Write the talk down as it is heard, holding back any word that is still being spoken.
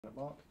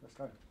Mark, let's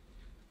go.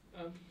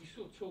 You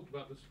sort of talked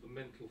about the sort of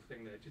mental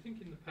thing there. Do you think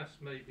in the past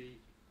maybe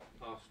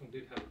Arsenal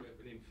did have a bit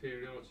of an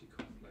inferiority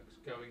complex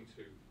going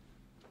to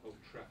Old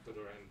Trafford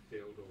or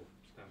Anfield or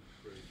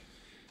Stamford Bridge?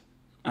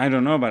 I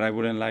don't know, but I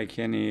wouldn't like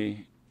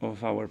any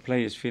of our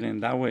players feeling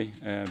that way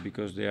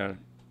because they are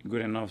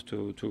good enough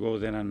to go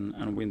there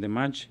and win the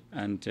match,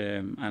 and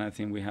I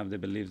think we have the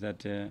belief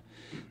that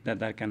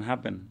that can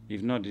happen.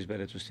 If not, it's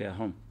better to stay at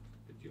home.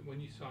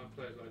 When you sign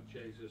players like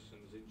Jesus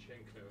and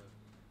Zinchenko,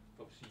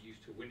 obviously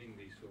used to winning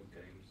these sort of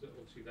games,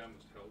 obviously that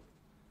must help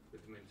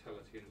with the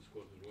mentality in the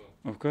squad as well.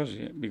 Of course,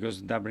 yeah,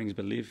 because that brings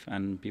belief,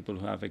 and people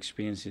who have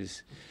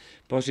experiences,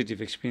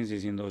 positive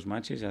experiences in those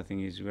matches, I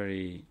think is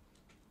very,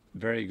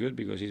 very good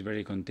because it's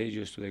very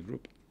contagious to the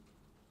group.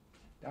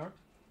 Darren?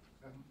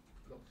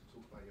 Lots to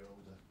talk about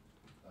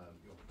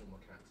your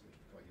former captain,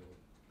 but your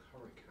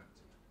current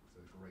captain.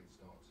 So a great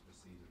start to the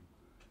season.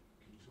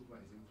 Can you talk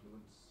about his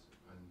influence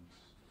and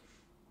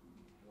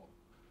what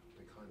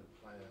the kind of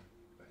player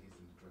that he's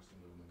in the dressing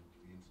room and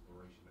the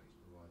inspiration that he's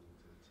providing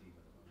to the team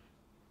at the moment?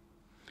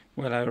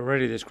 Well, I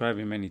already described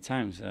him many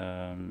times.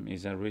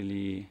 He's a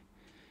really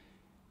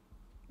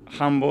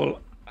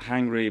humble,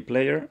 hungry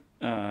player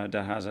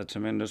that has a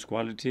tremendous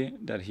quality,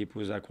 that he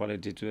puts that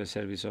quality to the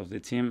service of the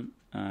team,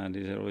 and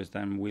is always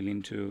time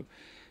willing to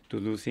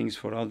do things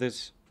for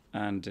others,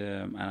 and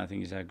I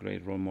think he's a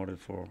great role model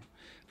for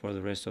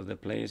the rest of the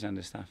players and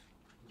the staff.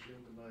 Was you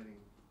underlining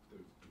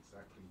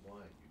exactly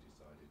why you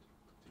decided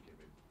to give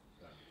him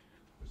that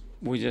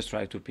responsibility? We just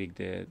try to pick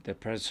the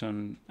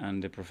person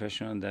and the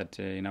professional that,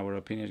 in our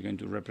opinion, is going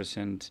to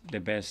represent the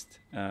best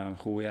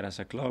who we are as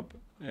a club,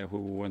 who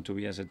we want to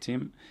be as a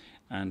team,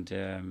 and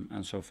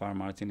so far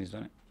Martin has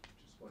done it.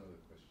 Just one other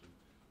question.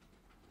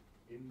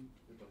 In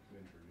the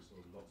documentary, we saw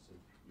lots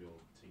of your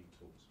team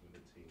talks when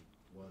the team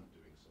weren't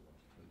doing so well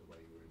and the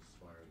way you were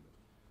inspiring them.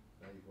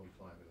 Now you've won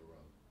 5 in a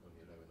row,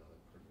 only 11 other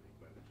Premier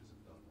League managers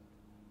have done that.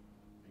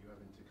 Are you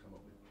having to come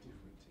up with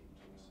different team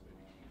talks so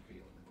maybe you can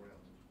feel on the ground?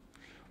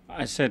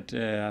 I said,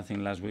 I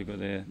think last week or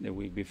the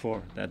week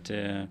before, that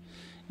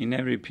in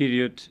every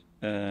period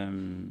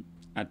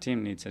a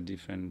team needs a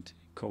different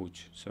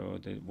coach. So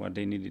what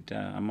they needed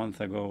a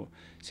month ago,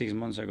 6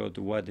 months ago,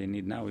 to what they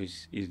need now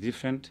is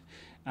different,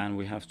 and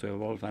we have to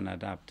evolve and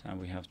adapt, and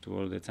we have to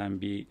all the time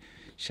be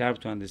sharp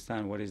to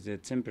understand what is the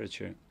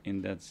temperature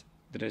in that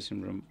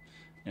dressing room,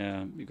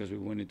 because we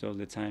win it all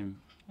the time.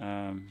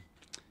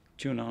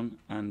 Tune on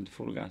and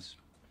full gas.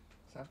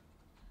 Sam?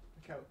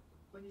 Mikel,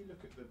 when you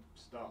look at the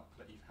start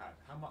that you've had,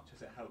 how much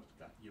has it helped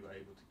that you were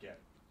able to get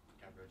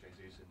Gabriel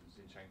Jesus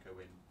and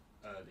Zinchenko in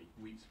early,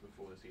 weeks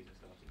before the season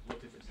started?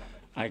 What difference does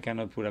that make? I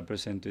cannot put a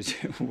percentage.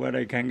 What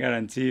I can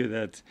guarantee you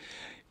that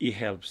it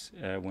helps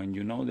when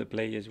you know the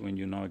players, when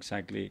you know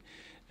exactly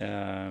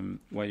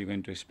what you're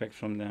going to expect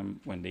from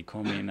them, when they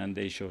come in and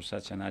they show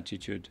such an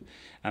attitude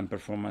and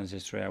performance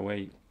straight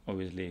away.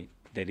 Obviously,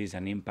 there is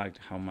an impact.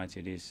 How much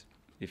it is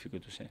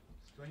difficult to say.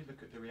 So when you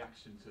look at the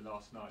reaction to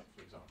last night,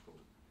 for example,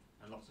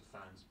 and lots of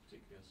fans,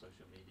 particularly on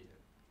social media,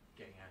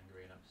 getting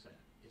angry and upset,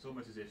 it's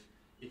almost as if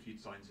you'd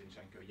signed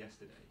Zinchenko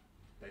yesterday,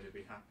 they'd have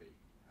been happy.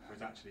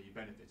 Whereas actually you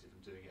benefited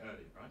from doing it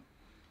earlier, right?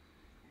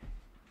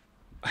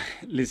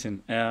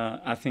 Listen,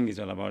 I think it's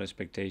all about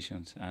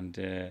expectations, and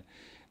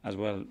as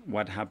well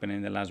what happened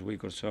in the last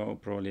week or so,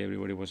 probably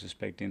everybody was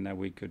expecting that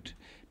we could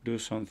do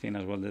something,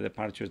 as well the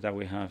departures that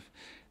we have.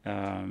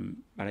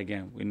 But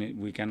again,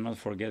 we cannot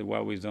forget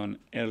what we've done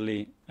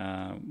early,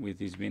 with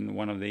this being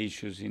one of the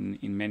issues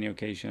in many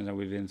occasions that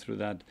we've been through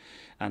that,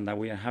 and that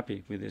we are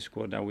happy with the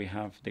squad that we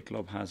have. The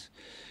club has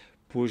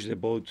push the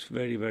boat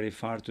very, very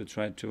far to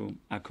try to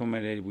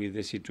accommodate with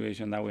the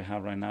situation that we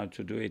have right now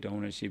to do it.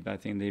 Ownership, I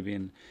think they've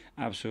been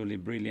absolutely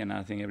brilliant.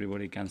 I think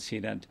everybody can see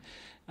that.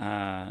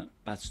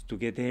 But to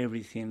get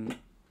everything,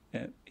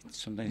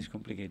 sometimes it's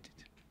complicated.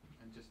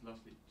 And just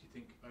lastly, do you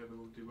think Odegaard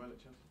will do well at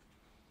Chelsea?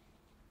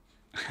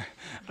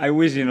 I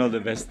wish him all the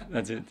best.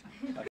 That's it.